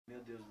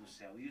Deus do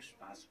céu, e o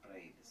espaço para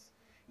eles?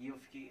 E eu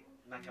fiquei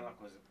naquela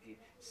coisa, porque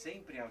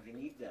sempre a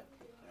Avenida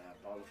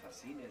Paulo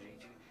Facine, a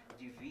gente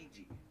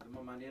divide de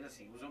uma maneira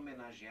assim, os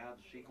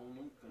homenageados ficam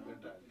num canto.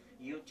 Verdade.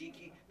 E eu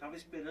estava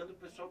esperando o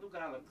pessoal do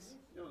Galaxy.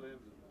 Eu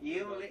lembro.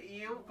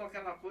 E eu com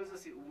aquela coisa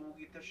assim, o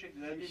Buggy tá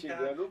chegando e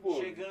chegando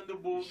chegando o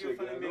Buggy. Eu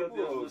falei, meu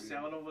Deus do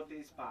céu, eu não vou ter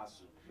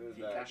espaço. Verdade.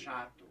 Fica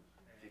chato.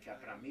 Fica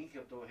pra mim, que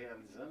eu estou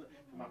realizando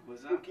uma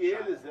coisa porque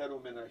chata. Eles eram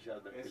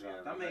homenageados aquele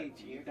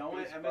Exatamente. ano, né? Então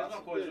é a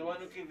mesma coisa. Deles. O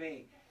ano que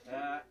vem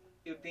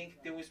eu tenho que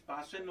ter um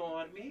espaço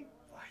enorme.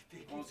 Vai ter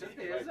que com ter.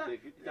 certeza. Vai ter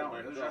que ter, então,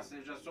 eu já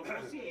sou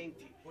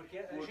consciente. Porque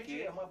a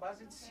gente é uma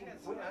base de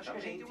 50. Acho que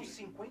a gente tem uns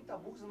 50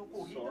 bugs no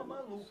Corrida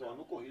Maluca. Só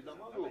no Corrida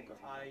Maluca.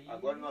 Aí...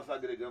 Agora nós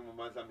agregamos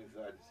mais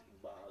amizades em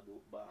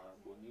Barra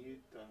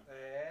Bonita,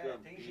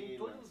 Campinas, tem gente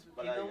todos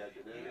Praia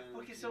Grande.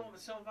 Porque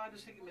são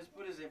vários segmentos.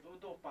 Por exemplo, o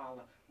do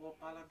Opala. O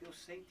Opala deu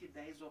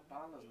 110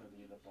 Opalas na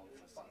Avenida Paulo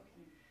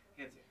Facine.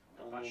 Quer dizer,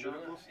 é um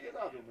número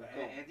considerável,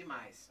 é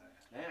demais.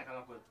 Né?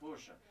 Aquela coisa,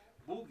 poxa,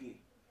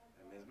 Buggy.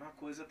 A mesma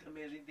coisa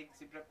também, a gente tem que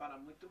se preparar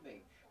muito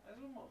bem. Mas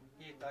vamos.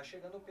 E tá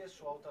chegando o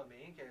pessoal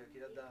também, que eu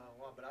queria dar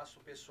um abraço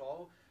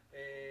pessoal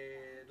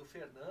do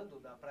Fernando,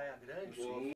 da Praia Grande. Sim.